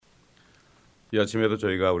이 아침에도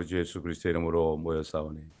저희가 우리 주 예수 그리스도의 이름으로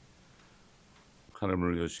모였사오니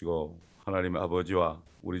하늘문을 여시고 하나님 아버지와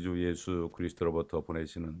우리 주 예수 그리스도로부터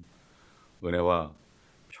보내시는 은혜와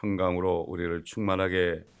평강으로 우리를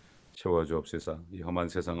충만하게 채워주옵소서. 이 험한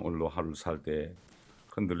세상 오늘로 하루 살 때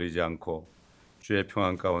흔들리지 않고 주의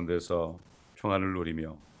평안 가운데서 평안을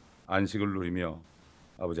누리며 안식을 누리며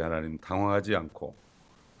아버지 하나님 당황하지 않고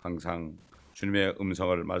항상 주님의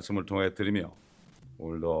음성을 말씀을 통해 들으며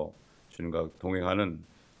오늘도 주님과 동행하는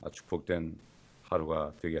축복된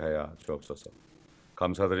하루가 되게 하여 주옵소서.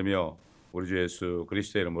 감사드리며 우리 주 예수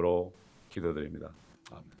그리스도의 이름으로 기도드립니다.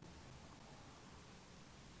 아멘.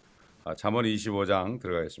 잠언 25장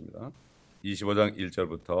들어가겠습니다. 25장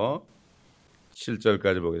 1절부터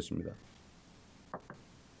 7절까지 보겠습니다.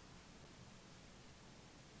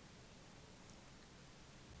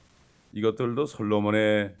 이것들도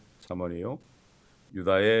솔로몬의 잠언이요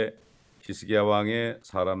유다의 히스기야 왕의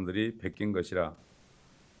사람들이 베낀 것이라.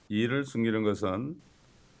 이 일을 숨기는 것은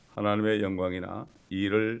하나님의 영광이나 이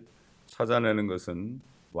일을 찾아내는 것은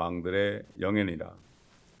왕들의 영예니라.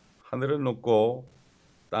 하늘은 높고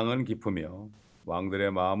땅은 깊으며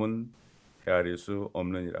왕들의 마음은 헤아릴 수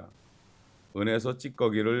없느니라. 은에서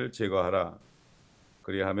찌꺼기를 제거하라.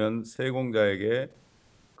 그리하면 세공자에게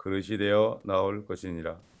그릇이 되어 나올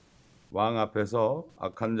것이니라. 왕 앞에서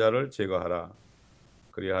악한 자를 제거하라.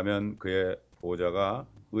 그리하면 그의 보좌가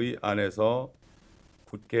의 안에서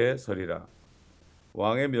굳게 서리라.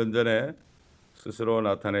 왕의 면전에 스스로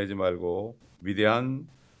나타내지 말고 위대한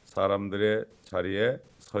사람들의 자리에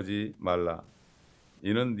서지 말라.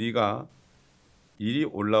 이는 네가 이리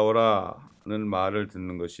올라오라는 말을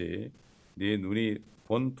듣는 것이 네 눈이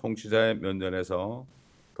본 통치자의 면전에서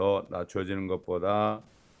더 낮춰지는 것보다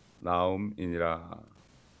나음이니라.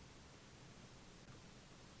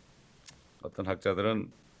 어떤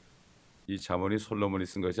학자들은 이 잠언이 솔로몬이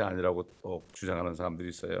쓴 것이 아니라고 또 주장하는 사람들이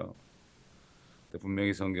있어요.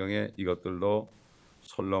 분명히 성경에 이것들도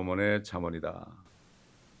솔로몬의 잠언이다.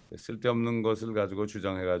 쓸데없는 것을 가지고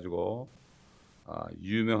주장해가지고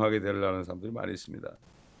유명하게 되려는 사람들이 많이 있습니다.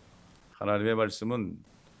 하나님의 말씀은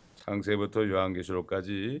창세부터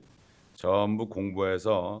요한계시록까지 전부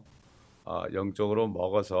공부해서 영적으로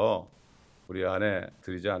먹어서 우리 안에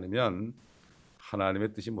들이지 않으면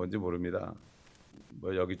하나님의 뜻이 뭔지 모릅니다.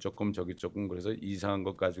 뭐 여기 조금 저기 조금 그래서 이상한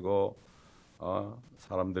것 가지고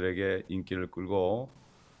사람들에게 인기를 끌고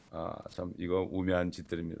참 이거 우매한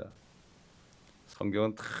짓들입니다.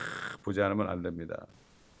 성경은 다 보지 않으면 안 됩니다.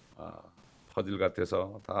 퍼즐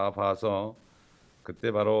같아서 다 봐서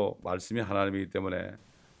그때 바로 말씀이 하나님이기 때문에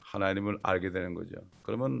하나님을 알게 되는 거죠.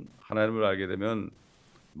 그러면 하나님을 알게 되면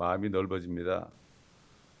마음이 넓어집니다.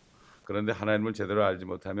 그런데 하나님을 제대로 알지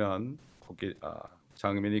못하면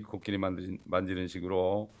장면이 코끼리 만지는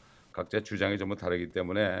식으로 각자 주장이 전부 다르기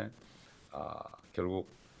때문에 결국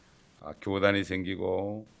교단이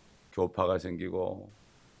생기고 교파가 생기고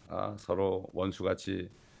서로 원수같이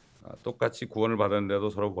똑같이 구원을 받았는데도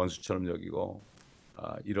서로 원수처럼 여기고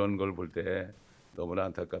이런 걸 볼 때 너무나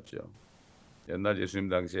안타깝죠. 옛날 예수님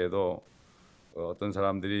당시에도 어떤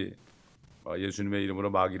사람들이 예수님의 이름으로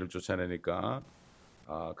마귀를 쫓아내니까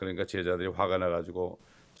그러니까 제자들이 화가 나가지고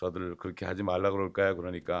저들 그렇게 하지 말라 그럴까요?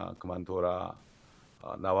 그러니까 그만둬라.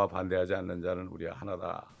 나와 반대하지 않는 자는 우리가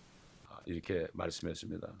하나다. 이렇게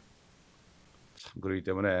말씀했습니다. 참 그렇기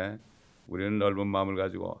때문에 우리는 넓은 마음을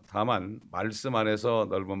가지고 다만 말씀 안에서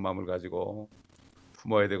넓은 마음을 가지고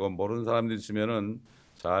품어야 되고 모르는 사람들이 있으면은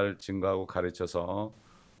잘 증거하고 가르쳐서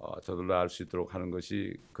저들도 알 수 있도록 하는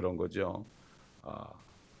것이 그런 거죠.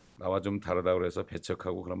 나와 좀 다르다고 해서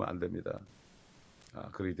배척하고 그러면 안 됩니다.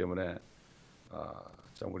 그렇기 때문에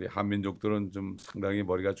참 우리 한민족들은 좀 상당히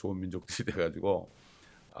머리가 좋은 민족들이 돼가지고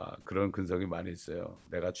그런 근성이 많이 있어요.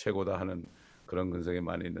 내가 최고다 하는 그런 근성이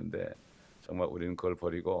많이 있는데 정말 우리는 그걸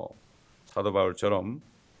버리고 사도 바울처럼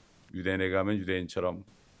유대인에 가면 유대인처럼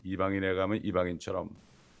이방인에 가면 이방인처럼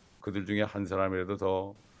그들 중에 한 사람이라도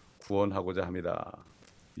더 구원하고자 합니다.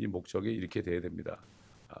 이 목적이 이렇게 돼야 됩니다.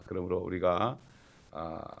 그러므로 우리가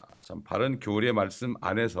참 바른 교리의 말씀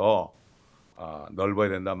안에서 넓어야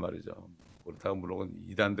된단 말이죠. 그렇다고 물론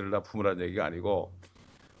이단들을 다 품으라는 얘기가 아니고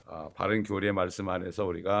바른 교리의 말씀 안에서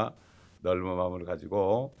우리가 넓은 마음을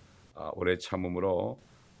가지고 오래 참음으로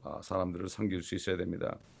사람들을 섬길 수 있어야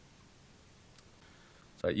됩니다.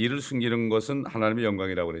 자, 이를 숨기는 것은 하나님의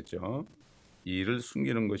영광이라고 그랬죠. 이를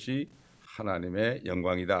숨기는 것이 하나님의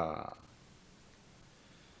영광이다.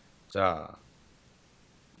 자,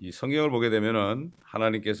 이 성경을 보게 되면은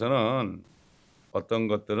하나님께서는 어떤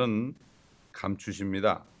것들은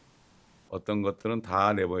감추십니다. 어떤 것들은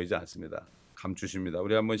다 내보이지 않습니다. 감추십니다.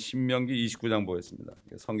 우리 한번 신명기 29장 보겠습니다.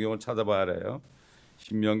 성경을 찾아봐야 해요.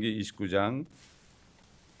 신명기 29장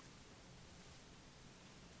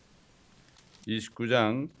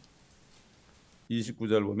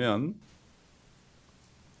 29절 보면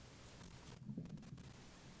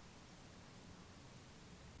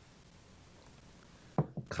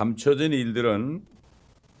감춰진 일들은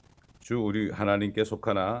주 우리 하나님께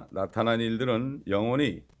속하나 나타난 일들은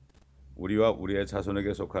영원히 우리와 우리의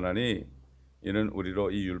자손에게 속하나니 이는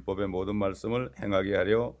우리로 이 율법의 모든 말씀을 행하게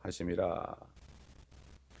하려 하심이라.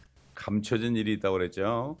 감춰진 일이 있다고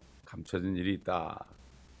그랬죠. 감춰진 일이 있다.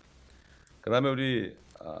 그 다음에 우리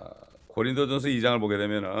고린도전서 2장을 보게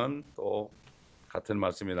되면은 또 같은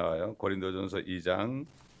말씀이 나와요. 고린도전서 2장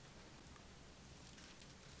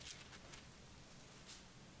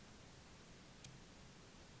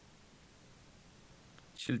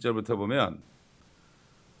 7절부터 보면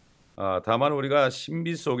다만 우리가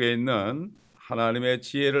신비 속에 있는 하나님의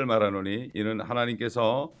지혜를 말하노니 이는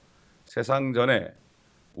하나님께서 세상 전에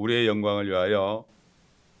우리의 영광을 위하여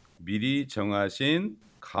미리 정하신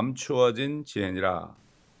감추어진 지혜니라.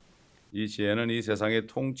 이 지혜는 이 세상의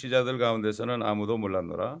통치자들 가운데서는 아무도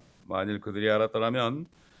몰랐노라. 만일 그들이 알았더라면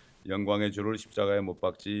영광의 주를 십자가에 못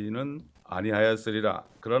박지는 아니하였으리라.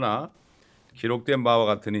 그러나 기록된 바와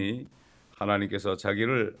같으니 하나님께서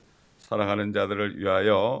자기를 사랑하는 자들을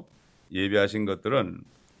위하여 예비하신 것들은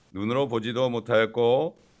눈으로 보지도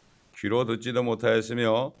못하였고 귀로 듣지도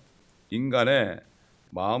못하였으며 인간의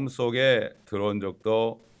마음속에 들어온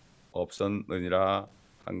적도 없었느니라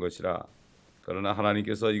한 것이라. 그러나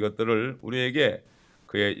하나님께서 이것들을 우리에게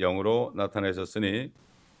그의 영으로 나타내셨으니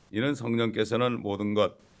이는 성령께서는 모든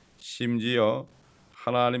것 심지어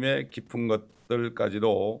하나님의 깊은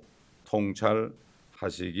것들까지도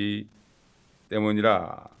통찰하시기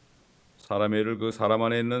때문이라. 사람의 일을 그 사람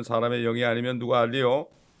안에 있는 사람의 영이 아니면 누가 알리요?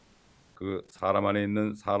 그 사람 안에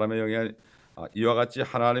있는 사람의 영이 이와 같이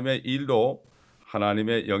하나님의 일도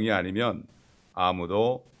하나님의 영이 아니면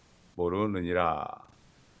아무도 모르느니라.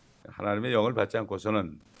 하나님의 영을 받지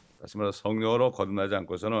않고서는, 다시 말해서 성령으로 거듭나지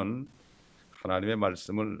않고서는 하나님의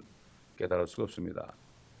말씀을 깨달을 수가 없습니다.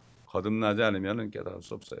 거듭나지 않으면 깨달을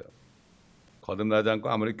수 없어요. 거듭나지 않고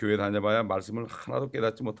아무리 교회 다녀봐야 말씀을 하나도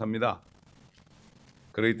깨닫지 못합니다.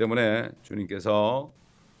 그렇기 때문에 주님께서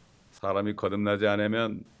사람이 거듭나지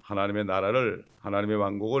않으면 하나님의 나라를, 하나님의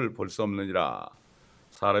왕국을 볼 수 없느니라.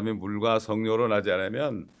 사람이 물과 성령으로 나지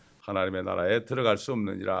않으면 하나님의 나라에 들어갈 수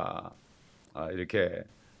없느니라. 이렇게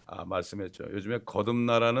말씀했죠. 요즘에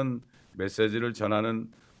거듭나라는 메시지를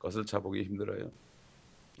전하는 것을 찾아보기 힘들어요.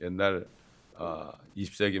 옛날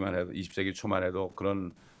 20세기만 해도, 20세기 초만 해도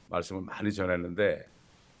그런 말씀을 많이 전했는데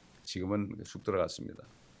지금은 쑥 들어갔습니다.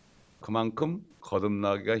 그만큼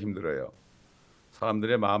거듭나기가 힘들어요.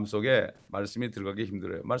 사람들의 마음속에 말씀이 들어가기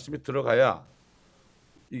힘들어요. 말씀이 들어가야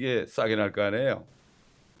이게 싹이 날 거 아니에요.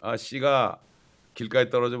 씨가 길가에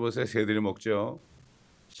떨어져 보세요. 새들이 먹죠.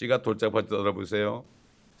 씨가 돌짝밭에 떨어져 보세요.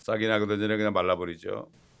 싹이 나거든 전에 그냥 말라버리죠.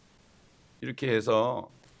 이렇게 해서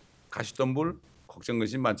가시덤불 걱정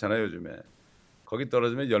근심 많잖아요. 요즘에 거기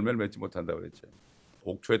떨어지면 열매를 맺지 못한다고 그랬죠.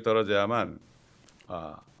 옥초에 떨어져야만,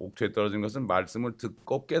 옥토에 떨어진 것은 말씀을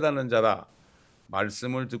듣고 깨닫는 자다.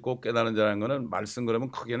 말씀을 듣고 깨닫는 자라는 것은, 말씀 그러면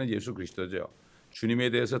크게는 예수 그리스도죠. 주님에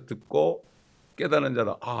대해서 듣고 깨닫는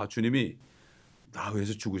자다. 주님이 나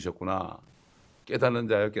위해서 죽으셨구나. 깨닫는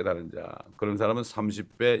자예요. 깨닫는 자. 그런 사람은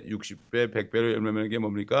 30배, 60배, 100배로 열매 맺는 게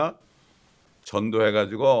뭡니까?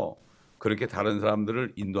 전도해가지고 그렇게 다른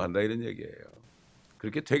사람들을 인도한다 이런 얘기예요.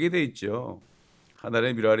 그렇게 되게 돼 있죠.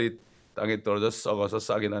 하늘의 밀알이 땅에 떨어져 썩어서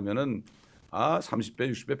싹이 나면은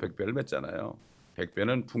 30배, 60배, 100배를 맺잖아요.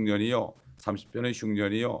 100배는 풍년이요, 30배는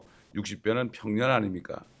흉년이요, 60배는 평년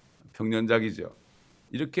아닙니까? 평년작이죠.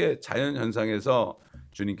 이렇게 자연 현상에서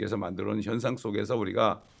주님께서 만들어 놓은 현상 속에서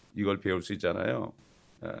우리가 이걸 배울 수 있잖아요.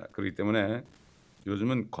 그렇기 때문에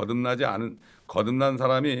요즘은 거듭난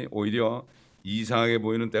사람이 오히려 이상하게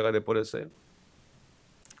보이는 때가 돼버렸어요.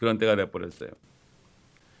 그런 때가 돼버렸어요.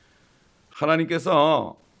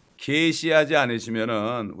 하나님께서 계시하지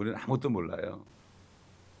않으시면은 우리는 아무것도 몰라요.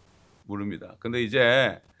 모릅니다. 근데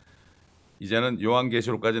이제는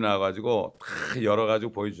요한계시록까지 나와가지고 다 여러 가지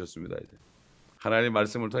보여주셨습니다. 이제 하나님의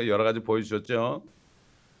말씀을 통해 여러 가지 보여주셨죠.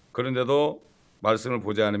 그런데도 말씀을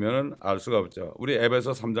보지 않으면 알 수가 없죠. 우리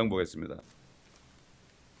에베소 3장 보겠습니다.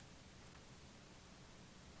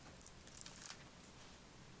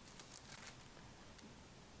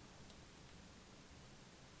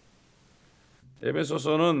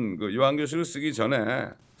 에베소서는 그 요한계시를 쓰기 전에,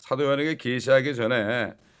 사도 요한에게 계시하기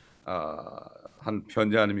전에 한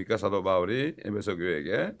편지 아닙니까? 사도 바울이 에베소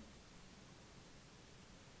교회에게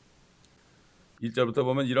 1절부터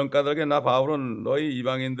보면 이런 까닭에 나 바울은 너희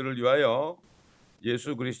이방인들을 위하여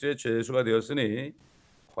예수 그리스도의 죄수가 되었으니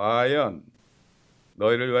과연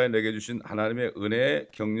너희를 위하여 내게 주신 하나님의 은혜의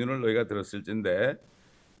경륜을 너희가 들었을진데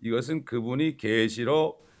이것은 그분이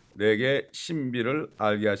계시로 내게 신비를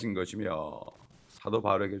알게 하신 것이며. 사도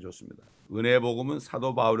바울에게 줬습니다. 은혜의 복음은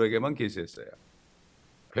사도 바울에게만 계시했어요.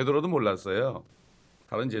 베드로도 몰랐어요.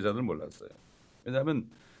 다른 제자들 몰랐어요. 왜냐하면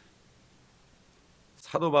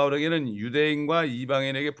사도 바울에게는 유대인과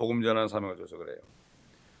이방인에게 복음 전하는 사명을 줘서 그래요.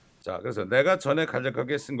 자, 그래서 내가 전에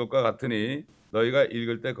간략하게 쓴 것과 같으니 너희가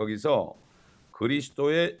읽을 때 거기서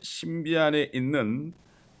그리스도의 신비 안에 있는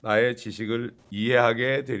나의 지식을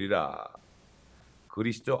이해하게 되리라.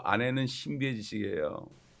 그리스도 안에는 신비의 지식이에요.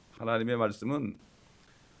 하나님의 말씀은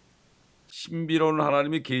신비로운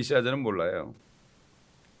하나님이 계시하지는 몰라요.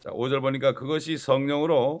 자, 5절 보니까 그것이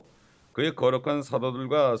성령으로 그의 거룩한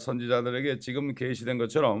사도들과 선지자들에게 지금 계시된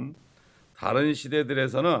것처럼 다른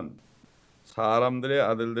시대들에서는 사람들의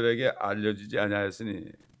아들들에게 알려지지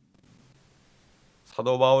아니하였으니.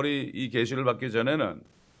 사도 바울이 이 계시를 받기 전에는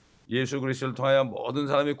예수 그리스도를 통하여 모든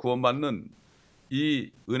사람이 구원받는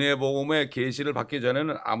이 은혜 복음의 계시를 받기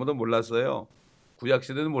전에는 아무도 몰랐어요. 구약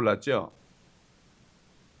시대는 몰랐죠.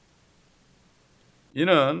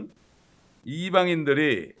 이는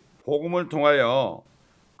이방인들이 복음을 통하여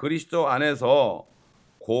그리스도 안에서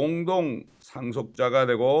공동 상속자가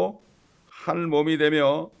되고 한 몸이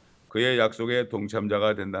되며 그의 약속의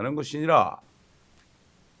동참자가 된다는 것이니라.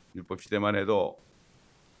 율법 시대만 해도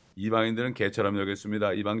이방인들은 개처럼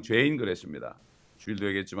여겼습니다. 이방 죄인 그랬습니다. 주일도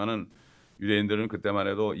얘기했지만은 유대인들은 그때만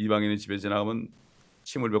해도 이방인이 집에 지나가면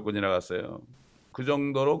침을 뱉고 지나갔어요. 그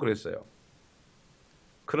정도로 그랬어요.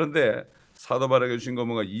 그런데 사도 바울에게 주신 건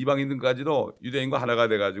뭔가 이방인들까지도 유대인과 하나가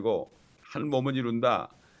돼가지고 한 몸을 이룬다.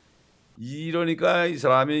 이러니까 이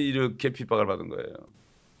사람이 이렇게 핍박을 받은 거예요.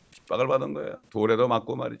 핍박을 받은 거예요. 돌에도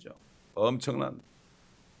맞고 말이죠. 엄청난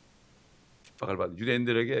핍박을 받은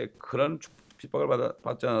유대인들에게 그런 핍박을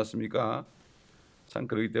받지 않았습니까? 참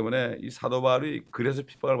그렇기 때문에 이 사도 바울이 그래서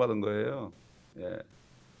핍박을 받은 거예요. 예.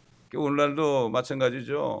 오늘날도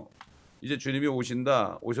마찬가지죠. 이제 주님이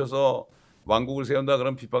오셔서 왕국을 세운다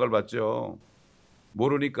그런 핍박을 받죠.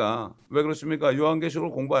 모르니까. 왜 그렇습니까?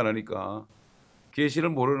 요한계시록을 공부 안 하니까. 계시를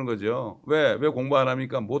모르는 거죠. 왜 공부 안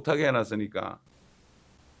합니까? 못하게 해놨으니까.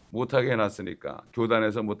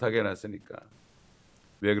 교단에서 못하게 해놨으니까.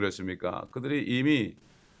 왜 그렇습니까? 그들이 이미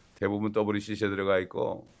대부분 WCC에 들어가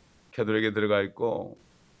있고 캐톨릭에 들어가 있고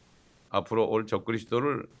앞으로 올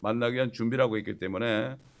적그리스도를 만나기 위한 준비를 하고 있기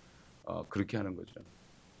때문에 그렇게 하는 거죠.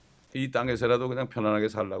 이 땅에서라도 그냥 편안하게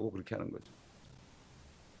살라고 그렇게 하는 거죠.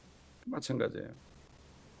 마찬가지예요.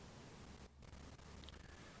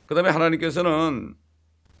 그 다음에 하나님께서는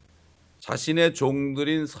자신의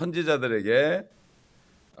종들인 선지자들에게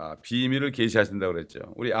비밀을 계시하신다고 그랬죠.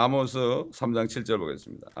 우리 아모스 3장 7절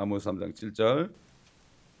보겠습니다. 아모스 3장 7절.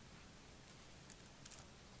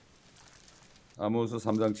 아모스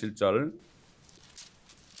 3장 7절.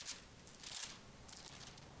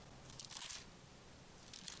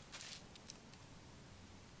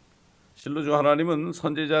 실로 주 하나님은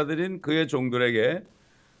선지자들인 그의 종들에게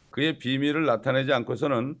그의 비밀을 나타내지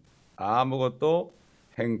않고서는 아무것도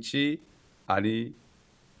행치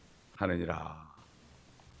아니하느니라.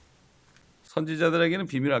 선지자들에게는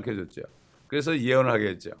비밀을 알려줬죠. 그래서 예언을 하게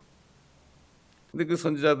했죠. 근데 그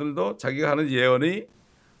선지자들도 자기가 하는 예언이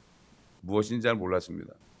무엇인지 잘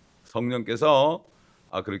몰랐습니다. 성령께서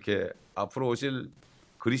그렇게 앞으로 오실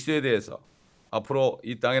그리스도에 대해서, 앞으로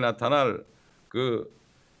이 땅에 나타날 그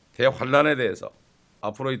대환란에 대해서,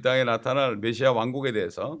 앞으로 이 땅에 나타날 메시아 왕국에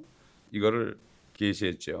대해서 이거를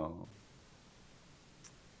계시했죠.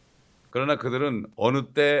 그러나 그들은 어느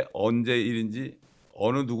때 언제 일인지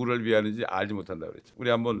어느 누구를 위하는지 알지 못한다고 그랬죠. 우리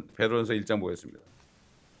한번 베드로전서 1장 보겠습니다.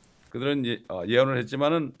 그들은 예언을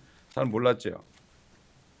했지만은 잘 몰랐죠.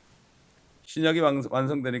 신약이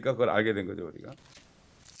완성되니까 그걸 알게 된 거죠, 우리가.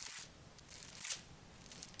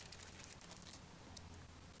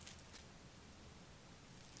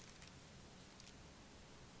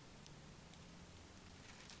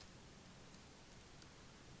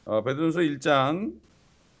 베드로전서 1장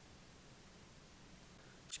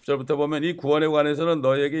 10절부터 보면 이 구원에 관해서는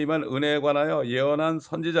너희에게 임한 은혜에 관하여 예언한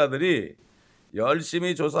선지자들이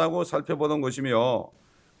열심히 조사하고 살펴보던 것이며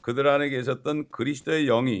그들 안에 계셨던 그리스도의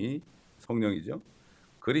영이, 성령이죠,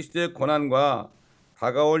 그리스도의 고난과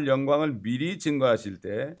다가올 영광을 미리 증거하실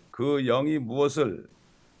때 그 영이 무엇을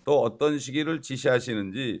또 어떤 시기를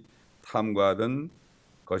지시하시는지 탐구하던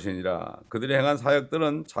것이니라. 그들이 행한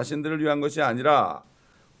사역들은 자신들을 위한 것이 아니라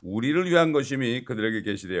우리를 위한 것임이 그들에게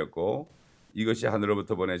계시되었고 이것이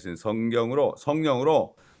하늘로부터 보내신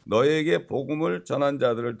성령으로 너에게 복음을 전한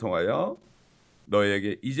자들을 통하여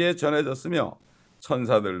너에게 이제 전해졌으며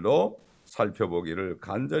천사들도 살펴보기를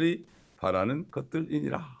간절히 바라는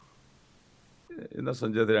것들이니라. 옛날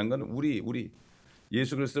선지자들이 한 건 우리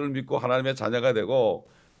예수 그리스도를 믿고 하나님의 자녀가 되고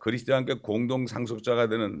그리스도와 함께 공동 상속자가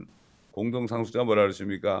되는, 공동 상속자가 뭐라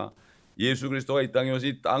그러십니까? 예수 그리스도가 이 땅에 오셔서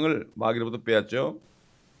이 땅을 마귀로부터 빼앗죠.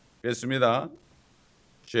 뺐습니다.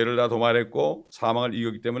 죄를 다 도말했고 사망을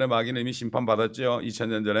이겼기 때문에 마귀는 이미 심판받았죠.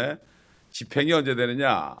 2000년 전에. 집행이 언제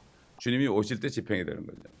되느냐? 주님이 오실 때 집행이 되는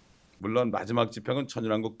거죠. 물론 마지막 집행은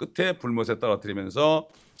천연왕국 끝에 불못에 떨어뜨리면서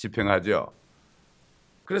집행하죠.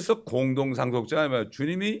 그래서 공동 상속자가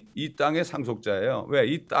주님이 이 땅의 상속자예요. 왜?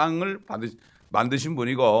 이 땅을 만드신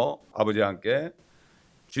분이고 아버지와 함께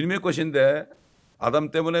주님의 것인데 아담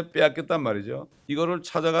때문에 빼앗겼단 말이죠. 이거를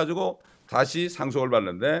찾아가지고 다시 상속을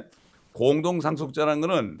받는데, 공동 상속자라는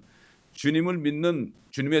것은 주님을 믿는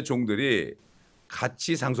주님의 종들이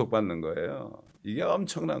같이 상속받는 거예요. 이게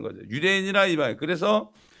엄청난 거죠. 유대인이나 이방인.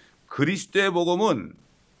 그래서 그리스도의 복음은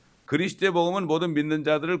모든 믿는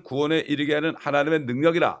자들을 구원에 이르게 하는 하나님의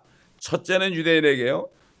능력이라. 첫째는 유대인에게요,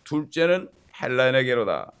 둘째는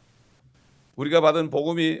헬라인에게로다. 우리가 받은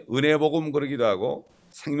복음이 은혜의 복음 그러기도 하고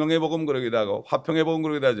생명의 복음 그러기도 하고 화평의 복음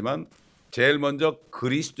그러기도 하지만 제일 먼저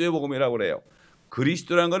그리스도의 복음이라고 그래요.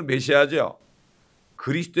 그리스도라는 건 메시아죠.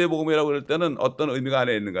 그리스도의 복음이라고 그럴 때는 어떤 의미가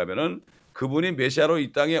안에 있는가 하면은 그분이 메시아로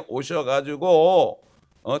이 땅에 오셔가지고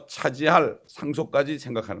차지할 상속까지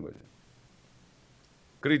생각하는 거죠.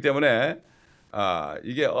 그렇기 때문에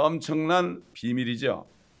이게 엄청난 비밀이죠.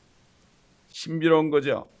 신비로운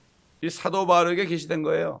거죠. 이 사도 바울에게 계시된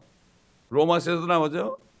거예요. 로마서에도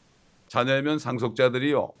나오죠. 자녀면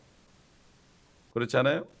상속자들이요.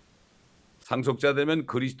 그렇잖아요. 상속자되면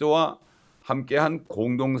그리스도와 함께한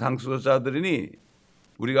공동 상속자들이니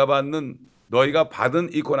너희가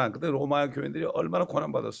받은 이 고난. 그때 로마 교인들이 얼마나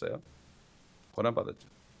고난 받았어요. 고난 받았죠.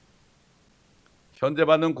 현재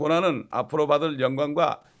받는 고난은 앞으로 받을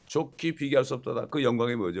영광과 좋게 비교할 수 없다. 그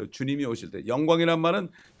영광이 뭐죠? 주님이 오실 때. 영광이란 말은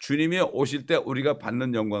주님이 오실 때 우리가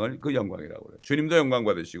받는 영광을 그 영광이라고 해요. 주님도 영광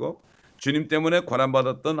받으시고 주님 때문에 고난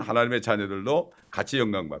받았던 하나님의 자녀들도 같이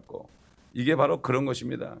영광 받고, 이게 바로 그런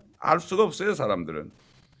것입니다. 알 수가 없어요. 사람들은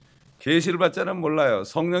계시를 받자는 몰라요.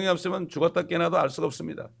 성령이 없으면 죽었다 깨나도 알 수가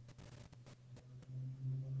없습니다.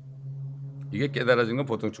 이게 깨달아진 건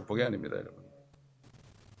보통 축복이 아닙니다, 여러분.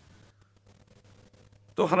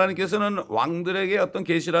 또 하나님께서는 왕들에게 어떤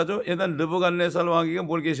계시를 하죠. 옛날 느부갓네살 왕에게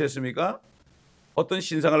뭘 계시했습니까? 어떤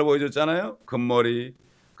신상을 보여줬잖아요. 금머리,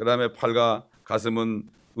 그 다음에 팔과 가슴은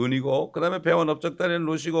은이고, 그 다음에 배와 넓적다리는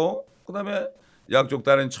롯이고, 그 다음에 양쪽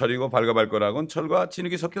다리는 철이고 발과 발가락은 철과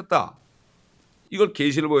진흙이 섞였다. 이걸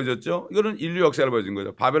계시를 보여줬죠. 이거는 인류 역사를 보여준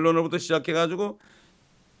거죠. 바벨론으로부터 시작해가지고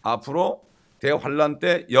앞으로 대환란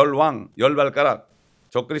때 열왕, 열발가락,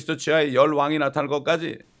 적그리스도 치하의 열왕이 나타날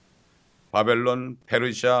것까지 바벨론,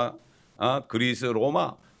 페르시아, 그리스,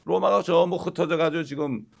 로마가 전부 흩어져가지고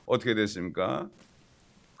지금 어떻게 됐습니까?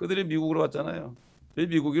 그들이 미국으로 왔잖아요.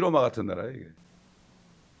 미국이 로마 같은 나라예요. 이게.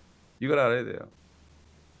 이걸 알아야 돼요.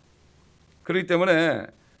 그렇기 때문에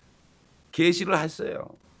계시를 했어요.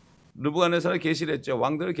 느부갓네살을 계시를 했죠.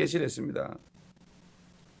 왕들을 계시를 했습니다.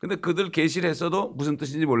 근데 그들 계시를 했어도 무슨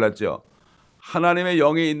뜻인지 몰랐죠. 하나님의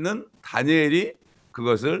영에 있는 다니엘이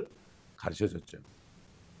그것을 가르쳐줬죠.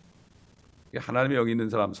 하나님의 영이 있는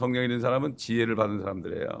사람, 성령이 있는 사람은 지혜를 받은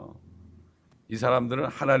사람들이에요. 이 사람들은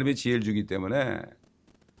하나님의 지혜를 주기 때문에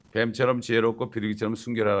뱀처럼 지혜롭고 비둘기처럼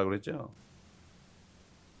순결하라고 그랬죠.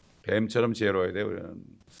 뱀처럼 지혜로워야 돼요. 우리는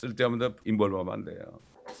쓸데없는 데 인벌하면 안 돼요.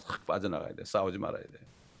 싹 빠져나가야 돼. 싸우지 말아야 돼.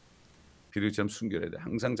 비둘기처럼 순결해야 돼.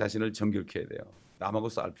 항상 자신을 정결케 해야 돼요. 남하고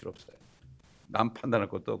싸울 필요 없어요. 남 판단할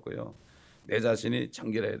것도 없고요. 내 자신이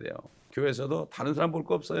정결해야 돼요. 교회에서도 다른 사람 볼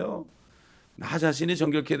거 없어요. 나 자신이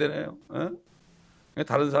정결케 되네요.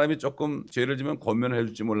 다른 사람이 조금 죄를 지면 권면을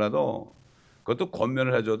해줄지 몰라도 그것도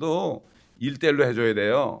권면을 해줘도 1대1로 해줘야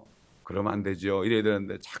돼요. 그러면 안 되죠. 이래야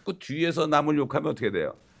되는데 자꾸 뒤에서 남을 욕하면 어떻게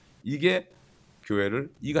돼요? 이게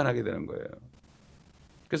교회를 이간하게 되는 거예요.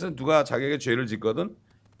 그래서 누가 자기에게 죄를 짓거든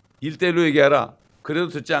 1대1로 얘기하라. 그래도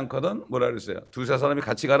듣지 않거든 뭐라 그랬어요? 두세 사람이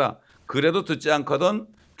같이 가라. 그래도 듣지 않거든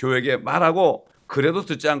교회에게 말하고, 그래도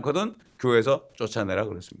듣지 않거든 교회에서 쫓아내라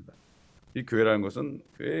그랬습니다. 이 교회라는 것은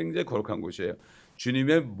굉장히 거룩한 곳이에요.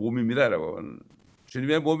 주님의 몸입니다, 여러분.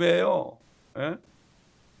 주님의 몸이에요. 예?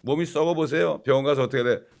 몸이 썩어 보세요. 병원 가서 어떻게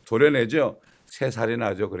돼? 도려내죠. 새살이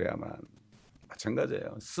나죠. 그래야만.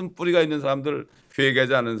 마찬가지예요. 쓴뿌리가 있는 사람들,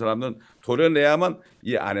 회개하지 않는 사람들은 도려내야만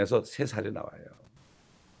이 안에서 새살이 나와요.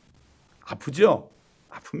 아프죠?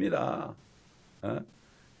 아픕니다. 예?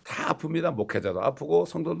 다 아픕니다. 목회자도 아프고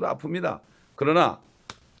성도도 아픕니다. 그러나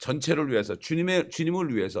전체를 위해서,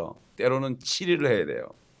 주님을 위해서 때로는 치리를 해야 돼요.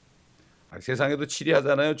 세상에도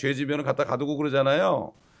치리하잖아요. 죄 지면 갖다 가두고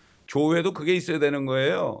그러잖아요. 교회도 그게 있어야 되는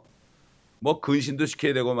거예요. 뭐 근신도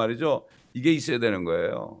시켜야 되고 말이죠. 이게 있어야 되는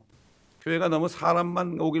거예요. 교회가 너무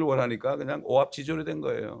사람만 오길 원하니까 그냥 오합지졸이 된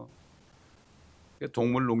거예요.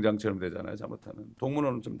 동물 농장처럼 되잖아요. 잘못하면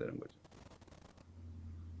동물원처럼 되는 거죠.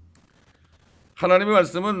 하나님의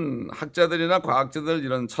말씀은 학자들이나 과학자들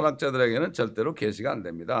이런 철학자들에게는 절대로 계시가 안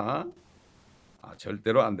됩니다.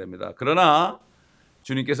 절대로 안 됩니다. 그러나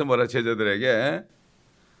주님께서 뭐라 제자들에게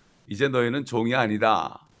이제 너희는 종이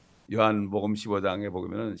아니다. 요한복음 15장에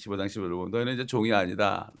보면은 15장 15절 보면 너희는 이제 종이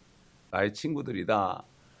아니다. 나의 친구들이다.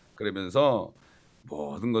 그러면서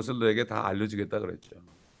모든 것을 너에게 다 알려주겠다 그랬죠.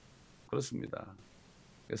 그렇습니다.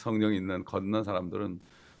 성령 있는 건넌 사람들은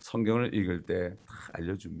성경을 읽을 때 다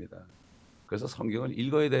알려줍니다. 그래서 성경을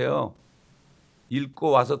읽어야 돼요.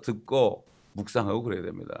 읽고 와서 듣고 묵상하고 그래야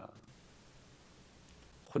됩니다.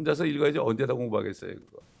 혼자서 읽어야지 언제다 공부하겠어요.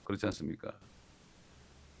 그거. 그렇지 않습니까?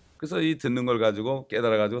 그래서 이 듣는 걸 가지고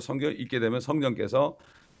깨달아가지고 성경을 읽게 되면 성령께서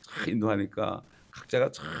인도하니까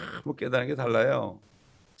각자가 전부 깨달은 게 달라요.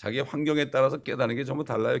 자기 환경에 따라서 깨달은 게 전부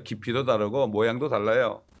달라요. 깊이도 다르고 모양도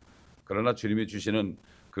달라요. 그러나 주님이 주시는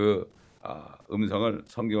그 음성을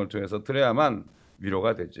성경을 통해서 들어야만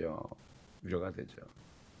위로가 되죠. 위로가 되죠.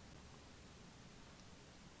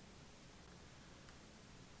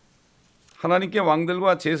 하나님께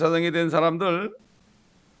왕들과 제사장이 된 사람들,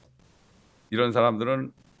 이런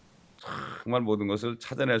사람들은 정말 모든 것을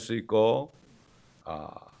찾아낼 수 있고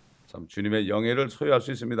참 주님의 영예를 소유할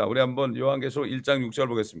수 있습니다. 우리 한번 요한계시록 1장 6절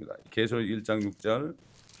보겠습니다. 계시록 1장 6절.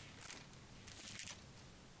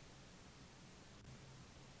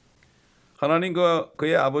 하나님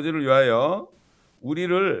그의 아버지를 위하여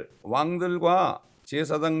우리를 왕들과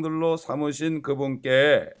제사장들로 삼으신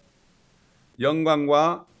그분께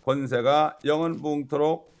영광과 권세가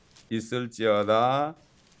영원무궁토록 있을지어다.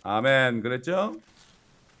 아멘. 그랬죠?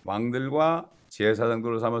 왕들과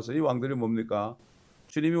제사장들로 삼았어요. 이 왕들이 뭡니까?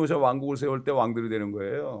 주님이 오셔 왕국을 세울 때 왕들이 되는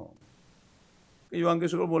거예요.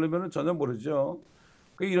 요한계시록을 모르면 전혀 모르죠.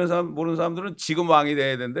 이런 사람 모르는 사람들은 지금 왕이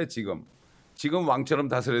돼야 되는데 지금 왕처럼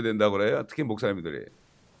다스려야 된다고 그래요. 특히 목사님들이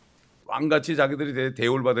왕같이 자기들이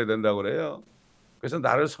대우를 받아야 된다고 그래요. 그래서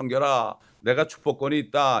나를 섬겨라. 내가 축복권이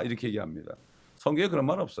있다. 이렇게 얘기합니다. 성경에 그런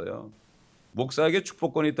말 없어요. 목사에게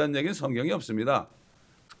축복권이 있다는 얘기는 성경이 없습니다.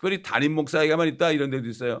 특별히 담임 목사에게만 있다 이런 데도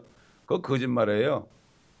있어요. 그거 거짓말이에요.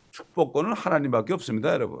 축복권은 하나님밖에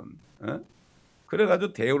없습니다, 여러분.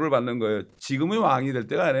 그래가지고 대우를 받는 거예요. 지금은 왕이 될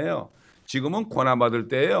때가 아니에요. 지금은 고난받을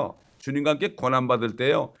때예요. 주님과 함께 고난받을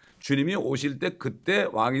때예요. 주님이 오실 때 그때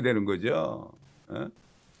왕이 되는 거죠.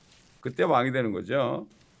 그때 왕이 되는 거죠.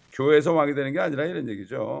 교회에서 왕이 되는 게 아니라 이런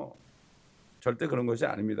얘기죠. 절대 그런 것이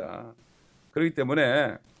아닙니다. 그렇기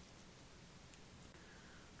때문에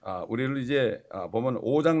우리를 이제 보면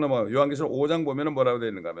 5장 넘어 요한계시록 5장 보면은 뭐라고 되어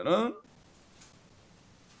있는가 하면은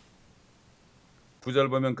 9절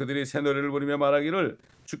보면 그들이 새 노래를 부르며 말하기를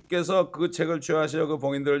주께서 그 책을 취하시어 그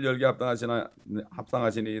봉인들을 열게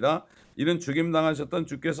합당하시니이다. 이는 죽임 당하셨던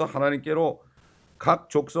주께서 하나님께로 각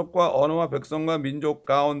족속과 언어와 백성과 민족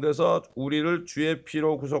가운데서 우리를 주의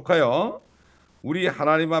피로 구속하여 우리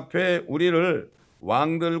하나님 앞에 우리를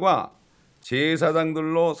왕들과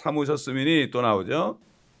제사장들로 삼으셨음이니 또 나오죠.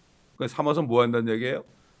 삼아서 뭐 한다는 얘기예요?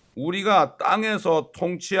 우리가 땅에서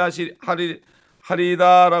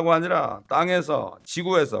통치하리다라고 아니라 땅에서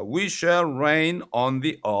지구에서 we shall reign on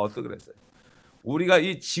the earth 그랬어요. 우리가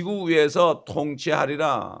이 지구 위에서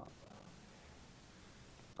통치하리라.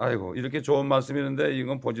 아이고 이렇게 좋은 말씀이 있는데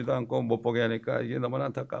이건 보지도 않고 못 보게 하니까 이게 너무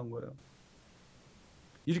안타까운 거예요.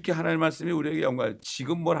 이렇게 하나님의 말씀이 우리에게 연구해요.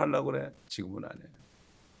 지금 뭘 하려고 그래? 지금은 안 해요.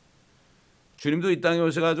 주님도 이 땅에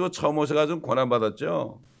오셔가지고 처음 오셔가지고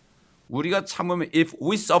고난받았죠. 우리가 참으면 if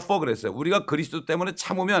we suffer 그랬어요. 우리가 그리스도 때문에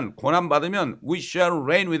참으면 고난받으면 we shall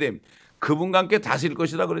reign with him. 그분과 함께 다스릴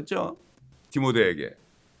것이다 그랬죠. 디모데에게.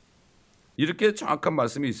 이렇게 정확한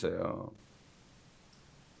말씀이 있어요.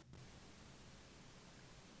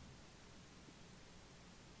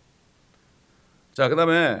 자, 그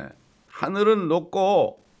다음에 하늘은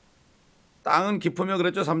높고 땅은 깊으며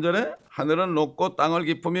그랬죠. 3절에 하늘은 높고 땅을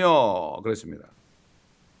깊으며 그랬습니다.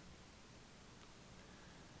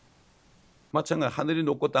 마찬가지 하늘이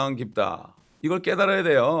높고 땅은 깊다. 이걸 깨달아야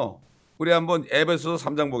돼요. 우리 한번 에베소서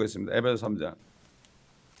 3장 보겠습니다. 에베소서 3장.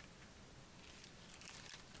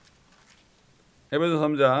 에베소서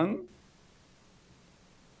 3장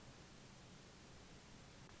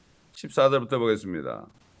 14절부터 보겠습니다.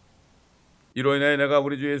 이로 인하여 내가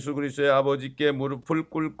우리 주 예수 그리스도의 아버지께 무릎을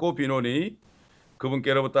꿇고 비노니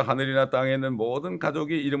그분께로부터 하늘이나 땅에 있는 모든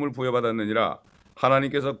가족이 이름을 부여받았느니라.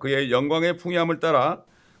 하나님께서 그의 영광의 풍요함을 따라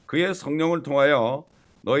그의 성령을 통하여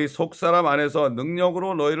너희 속사람 안에서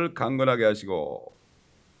능력으로 너희를 강건하게 하시고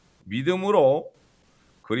믿음으로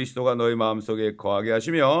그리스도가 너희 마음속에 거하게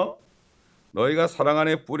하시며 너희가 사랑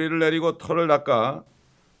안에 뿌리를 내리고 털을 닦아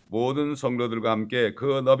모든 성도들과 함께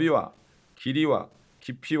그 너비와 길이와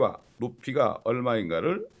깊이와 높이가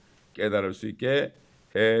얼마인가를 깨달을 수 있게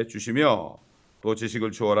해 주시며 또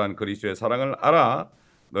지식을 초월한 그리스도의 사랑을 알아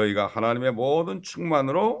너희가 하나님의 모든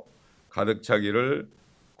충만으로 가득 차기를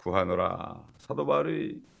구하노라. 사도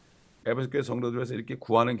바울이 에베소 교회 성도들에서 이렇게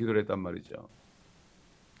구하는 기도를 했단 말이죠.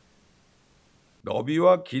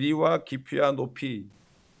 너비와 길이와 깊이와 높이.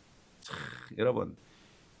 참, 여러분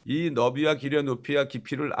이 너비와 길이와 높이와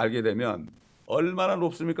깊이를 알게 되면 얼마나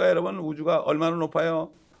높습니까? 여러분 우주가 얼마나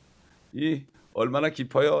높아요? 이 얼마나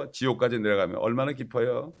깊어요? 지옥까지 내려가면 얼마나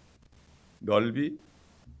깊어요? 넓이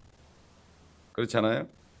그렇잖아요.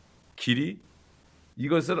 길이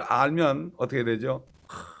이것을 알면 어떻게 되죠?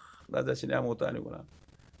 나 자신이 아무것도 아니구나.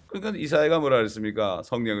 그러니까 이사야가 뭐라 그랬습니까?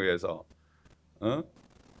 성령에 의해서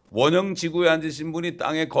원형 지구에 앉으신 분이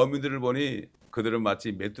땅의 거미들을 보니 그들은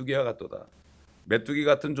마치 메뚜기와 같도다. 메뚜기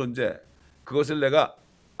같은 존재 그것을 내가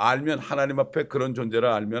알면 하나님 앞에 그런 존재를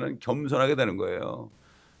알면 겸손하게 되는 거예요.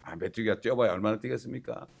 메뚜기가 뛰어봐야 얼마나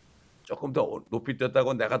뛰겠습니까? 조금 더 높이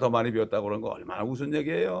뛰었다고 내가 더 많이 배웠다고 그런 거 얼마나 우스운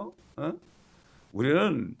얘기예요.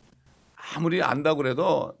 우리는 아무리 안다고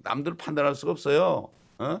그래도 남들 판단할 수가 없어요.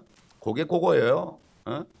 그게 그거예요.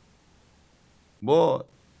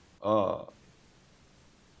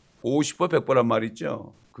 50번 100번란 말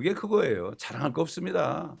있죠. 그게 그거예요. 자랑할 거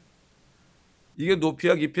없습니다. 이게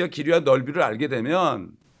높이와 깊이와 길이와 넓이를 알게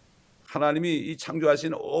되면 하나님이 이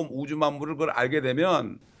창조하신 온 우주 만물을 그걸 알게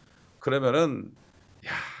되면 그러면은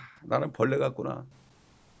야 나는 벌레 같구나.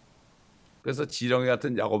 그래서 지렁이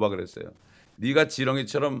같은 야고보가 그랬어요. 네가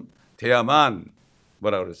지렁이처럼 돼야만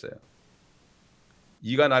뭐라 그랬어요?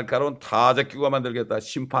 이가 날카로운 타작기가 만들겠다.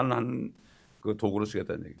 심판한 그 도구로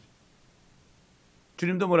쓰겠다는 얘기죠.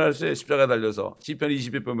 주님도 뭐라 했어요? 십자가 달려서 시편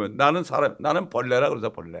 20편 보면 나는 벌레라 그러자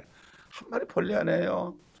벌레. 한 마리 벌레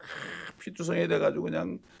아니에요. 피투성이 돼가지고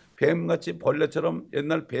그냥 뱀같이 벌레처럼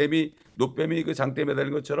옛날 뱀이 노뱀이 그 장대에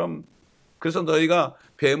매달린 것처럼 그래서 너희가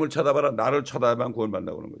뱀을 쳐다봐라 나를 쳐다봐야만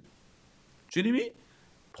구원받는다고 그러는 거죠. 주님이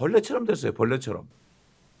벌레처럼 됐어요. 벌레처럼.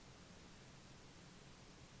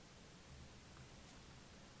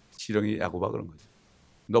 지렁이 야고보가 그런 거죠.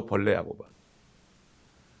 너 벌레 야고보.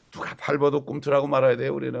 누가 밟아도 꿈틀하고 말아야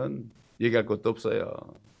돼요. 우리는 얘기할 것도 없어요.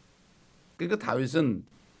 그러니까 다윗은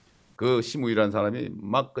그 시므이라는 사람이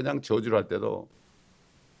막 그냥 저주를 할 때도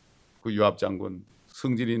그 요압 장군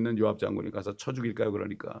승질이 있는 요압 장군이 가서 쳐 죽일까요?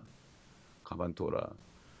 그러니까 가만 둬라.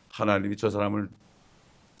 하나님이 저 사람을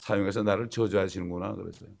사용해서 나를 저주하시는구나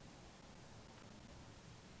그랬어요.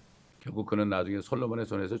 결국 그는 나중에 솔로몬의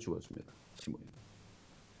손에서 죽었습니다. 시므이.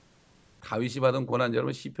 다윗이 받은 고난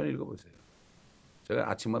여러분 시편 읽어보세요. 제가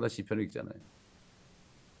아침마다 시편을 읽잖아요.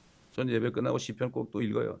 전 예배 끝나고 시편 꼭 또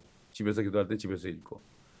읽어요. 집에서 기도할 때 집에서 읽고.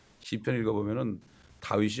 시편 읽어보면은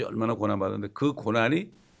다윗이 얼마나 고난받았는데 그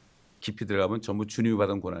고난이 깊이 들어가면 전부 주님이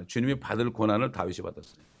받은 고난, 주님이 받을 고난을 다윗이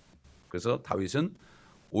받았어요. 그래서 다윗은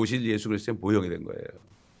오실 예수 그리스도의 모형이 된 거예요.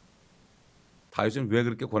 다윗은 왜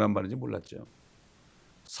그렇게 고난받는지 몰랐죠.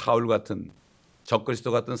 사울 같은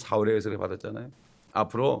적그리스도 같은 사울에 의해서 받았잖아요.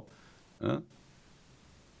 앞으로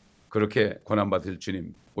그렇게 고난받을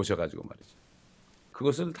주님 오셔가지고 말이죠.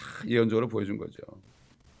 그것을 다 예언적으로 보여준 거죠.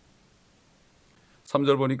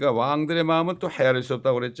 3절 보니까 왕들의 마음은 또 헤아릴 수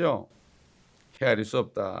없다고 그랬죠. 헤아릴 수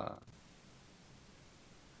없다.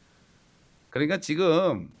 그러니까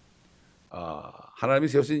지금 하나님이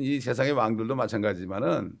세우신 이 세상의 왕들도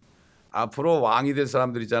마찬가지지만은 앞으로 왕이 될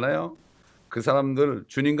사람들 있잖아요. 그 사람들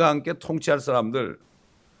주님과 함께 통치할 사람들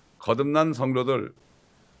거듭난 성도들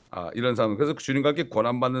이런 사람 그래서 주님과 함께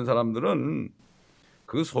고난받는 사람들은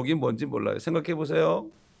그 속이 뭔지 몰라요. 생각해 보세요.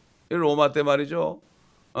 로마 때 말이죠.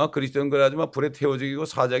 그리스도인 그래야지만 불에 태워 죽이고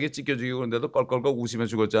사자에게 찢겨 죽이고 그런데도 껄껄껄 웃으며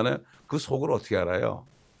죽었잖아요. 그 속을 어떻게 알아요?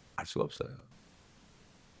 알 수가 없어요.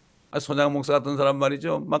 손양 목사 같은 사람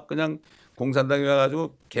말이죠. 막 그냥 공산당에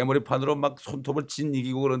와가지고 개머리판으로 막 손톱을 진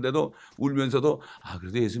이기고 그런데도 울면서도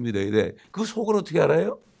그래도 예수 믿어야 돼. 그 속을 어떻게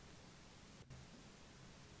알아요?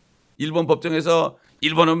 일본 법정에서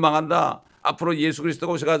일본은 망한다. 앞으로 예수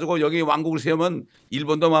그리스도가 오셔가지고 여기 왕국을 세우면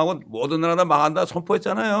일본도 망하고 모든 나라 다 망한다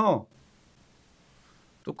선포했잖아요.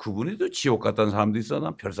 또 그분이 또 지옥 갔다는 사람도 있어.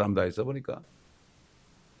 난 별 사람 다 있어 보니까.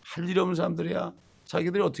 할 일이 없는 사람들이야.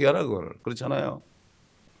 자기들이 어떻게 알아 그걸. 그렇잖아요.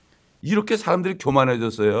 이렇게 사람들이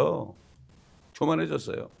교만해졌어요.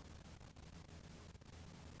 교만해졌어요.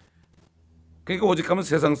 그러니까 오직하면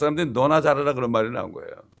세상 사람들이 너나 잘해라 그런 말이 나온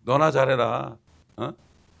거예요. 너나 잘해라.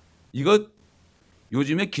 이거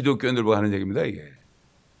요즘에 기독교인들 보고 하는 얘기입니다. 이게.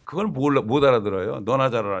 그걸 못 알아들어요. 너나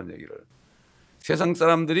잘하라는 얘기를. 세상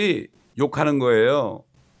사람들이 욕하는 거예요.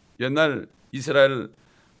 옛날 이스라엘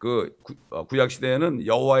그 구약 시대에는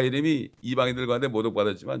여호와의 이름이 이방인들 가운데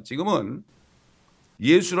모독받았지만 지금은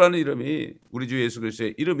예수라는 이름이, 우리 주 예수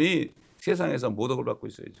그리스도의 이름이 세상에서 모독을 받고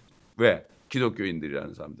있어요. 왜?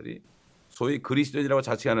 기독교인들이라는 사람들이, 소위 그리스도인이라고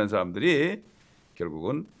자칭하는 사람들이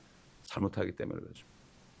결국은 잘못하기 때문에 그렇죠.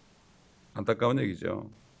 안타까운 얘기죠.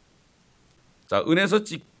 자, 은에서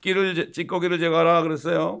찌꺼기를 제거하라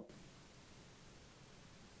그랬어요.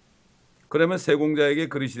 그러면 세공자에게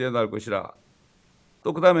그릇이 되어 날 것이라.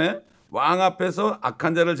 또 그 다음에 왕 앞에서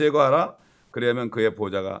악한 자를 제거하라. 그러면 그의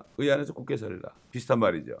보좌가 의 안에서 굳게 서리라. 비슷한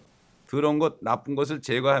말이죠. 더러운 것, 나쁜 것을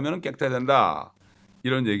제거하면 깨끗해야 된다.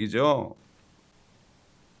 이런 얘기죠.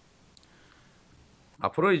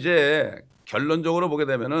 앞으로 이제 결론적으로 보게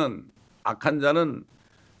되면은 악한 자는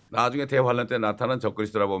나중에 대환란 때 나타난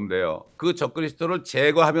적그리스도라고 보면 돼요. 그 적그리스도를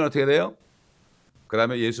제거하면 어떻게 돼요? 그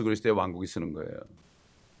다음에 예수 그리스도의 왕국이 쓰는 거예요.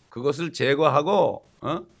 그것을 제거하고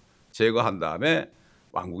제거한 다음에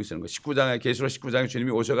왕국이 쓰는 거예요. 19장에 계시록 19장에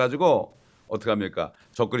주님이 오셔가지고 어떻게 합니까?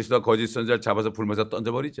 적그리스도와 거짓 선지자를 잡아서 불면서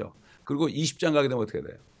던져버리죠. 그리고 20장 가게 되면 어떻게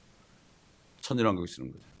돼요? 천년왕국이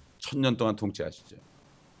쓰는 거죠. 1000년 동안 통치하시죠.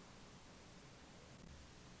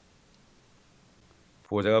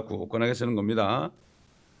 보호자가 굳건하게 쓰는 겁니다.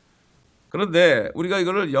 그런데 우리가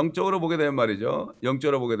이거를 영적으로 보게 되면 말이죠.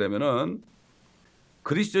 영적으로 보게 되면은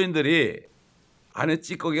그리스도인들이 안에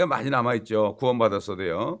찌꺼기가 많이 남아있죠.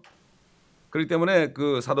 구원받았어도요. 그렇기 때문에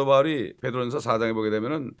그 사도 바울이 베드로전서 4장에 보게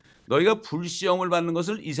되면은 너희가 불시험을 받는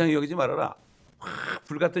것을 이상히 여기지 말아라.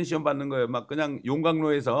 불같은 시험 받는 거예요. 막 그냥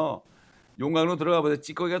용광로에서 용광로 들어가 보세요.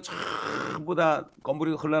 찌꺼기가 전부 다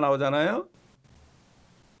건물이 흘러나오잖아요.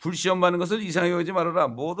 불시험 받는 것을 이상히 여기지 말아라.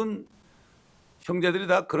 모든 형제들이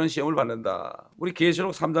다 그런 시험을 받는다. 우리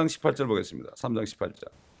계시록 3장 18절 보겠습니다. 3장 18절.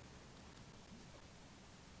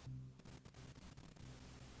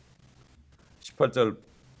 18절.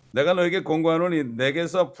 내가 너에게 권고하노니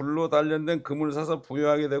내게서 불로 단련된 금을 사서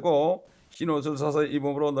부여하게 되고 흰 옷을 사서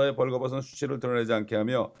입음으로 너의 벌거벗은 수치를 드러내지 않게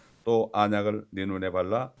하며 또 안약을 네 눈에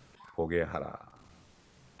발라 보게 하라.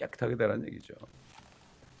 깨끗하게 되라는 얘기죠.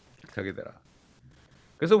 깨끗하게 되라.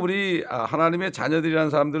 그래서 우리 하나님의 자녀들이라는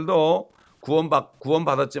사람들도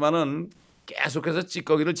구원받았지만은 계속해서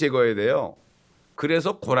찌꺼기를 제거해야 돼요.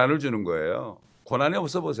 그래서 고난을 주는 거예요. 고난이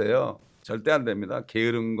없어 보세요. 절대 안 됩니다.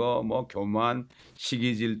 게으른 거, 뭐 교만,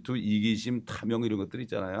 시기, 질투, 이기심, 탐욕 이런 것들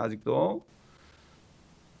있잖아요. 아직도.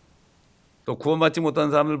 또 구원받지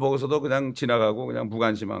못한 사람들 보고서도 그냥 지나가고 그냥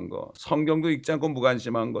무관심한 거, 성경도 읽지 않고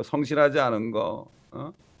무관심한 거, 성실하지 않은 거,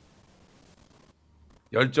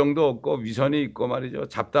 열정도 없고 위선이 있고 말이죠.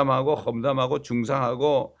 잡담하고 험담하고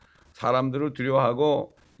중상하고 사람들을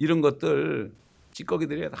두려워하고 이런 것들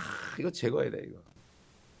찌꺼기들이 다 이거 제거해야 돼 이거.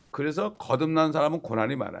 그래서 거듭난 사람은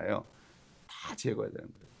고난이 많아요. 다 제거해야 되는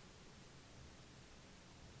거예요.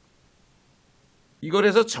 이걸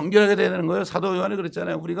해서 정결하게 되는 거예요. 사도 요한이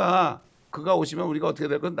그랬잖아요. 우리가 그가 오시면 우리가 어떻게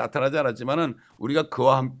될 건 나타나지 않았지만은 우리가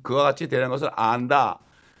그와 같이 되는 것을 안다.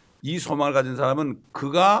 이 소망을 가진 사람은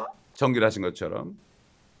그가 정결하신 것처럼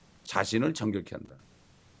자신을 정결케 한다.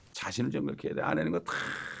 자신을 정결케 해야 돼. 안에는 거 다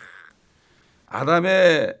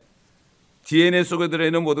아담의 DNA 속에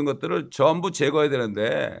들어있는 모든 것들을 전부 제거해야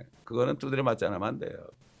되는데 그거는 두드려 맞지 않으면 안 돼요.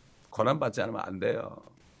 고난 받지 않으면 안 돼요.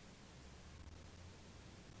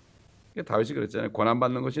 다윗이 그랬잖아요. 고난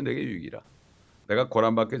받는 것이 내게 유익이라. 내가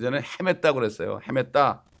고난 받기 전에 헤맸다고 그랬어요.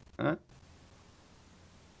 헤맸다.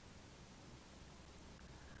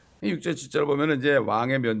 6절 7절 보면 이제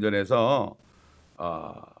왕의 면전에서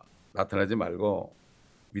나타나지 말고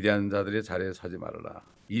위대한 자들의 자리에 서지 말아라.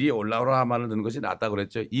 이리 올라오라 말을 듣는 것이 낫다고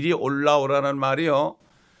그랬죠. 이리 올라오라는 말이요.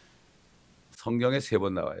 성경에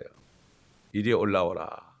 3번 나와요. 이리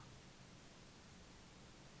올라오라.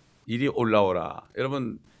 이리 올라오라.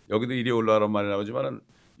 여러분 여기도 이리 올라오라는 말이 나오지만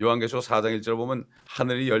요한계시록 4장 1절 보면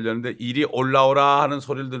하늘이 열렸는데 이리 올라오라 하는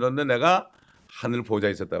소리를 들었는데 내가 하늘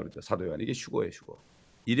보좌에 있었다고 그랬죠. 사도 요한. 이게 휴거예요. 휴거.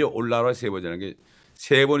 이리 올라오라 3번이라는 게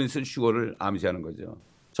 3번 있을 휴거를 암시하는 거죠.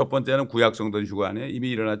 첫 번째는 구약 성도들 휴거 아니에요. 이미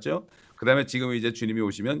일어났죠. 그 다음에 지금 이제 주님이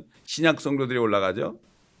오시면 신약 성도들이 올라가죠.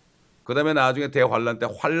 그 다음에 나중에 대환란 때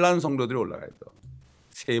환란 성도들이 올라가요. 또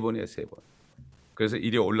 3번이에요. 3번. 그래서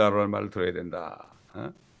이리 올라오라는 말을 들어야 된다.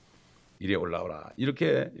 이리 올라오라.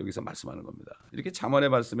 이렇게 여기서 말씀하는 겁니다. 이렇게 잠언의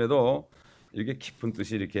말씀에도 이렇게 깊은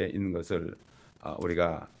뜻이 이렇게 있는 것을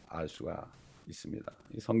우리가 알 수가 있습니다.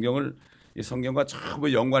 이 성경과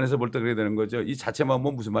전부 연관해서 볼 때 그래야 되는 거죠. 이 자체만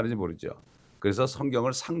보면 무슨 말인지 모르죠. 그래서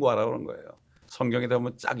성경을 상고하라고 그런 거예요. 성경에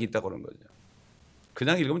보면 짝이 있다고 그런 거죠.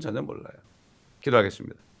 그냥 읽으면 전혀 몰라요.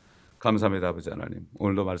 기도하겠습니다. 감사합니다. 아버지 하나님.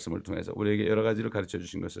 오늘도 말씀을 통해서 우리에게 여러 가지를 가르쳐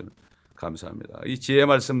주신 것을 감사합니다. 이 지혜의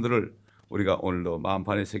말씀들을 우리가 오늘도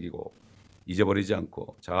마음판에 새기고 잊어버리지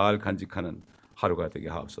않고 잘 간직하는 하루가 되게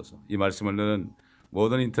하옵소서. 이 말씀을 듣는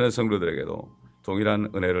모든 인터넷 성도들에게도 동일한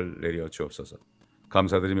은혜를 내려 주옵소서.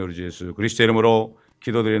 감사드리며 우리 주 예수 그리스도 이름으로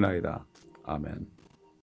기도드리나이다. 아멘.